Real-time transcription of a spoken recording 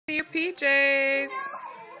PJs. Hey,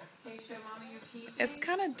 show mommy your PJs. It's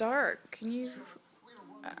kind of dark. Can you...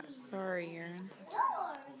 sorry, Aaron.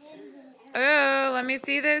 Oh, let me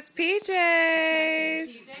see those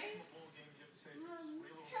PJs.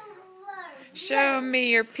 Show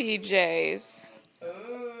me your PJs.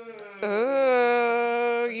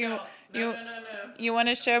 Oh, you want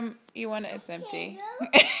to show? You want it's empty.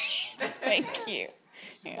 Thank you.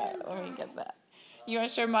 Yeah, let me get that. You want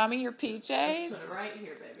to show mommy your PJs? Let's put it right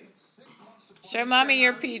here, baby. Show mommy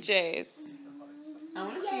your PJs. I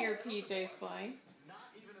want to see your PJs play.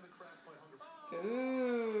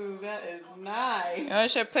 Ooh, that is nice. You want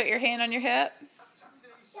to put your hand on your hip?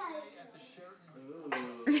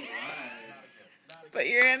 Ooh, Put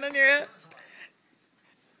your hand on your hip.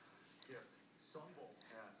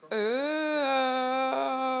 Ooh.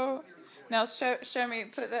 Now show me.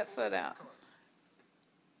 Put that foot out.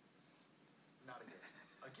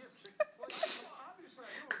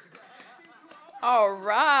 All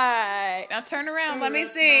right. Now turn around. Ooh, let me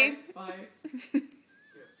see. Nice.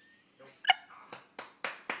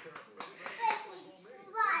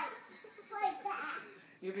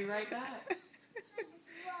 You'll be right back.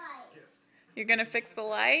 You're going to fix the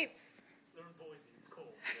lights?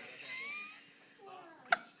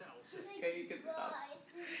 Okay, you can stop.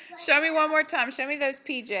 Show me one more time. Show me those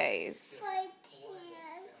PJs.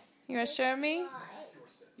 You want to show me?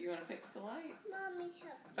 You want to fix the lights?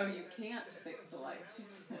 Oh, you can't fix the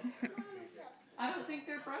lights. I don't think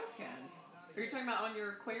they're broken. Are you talking about on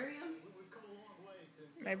your aquarium?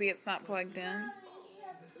 Maybe it's not plugged in.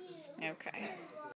 Okay.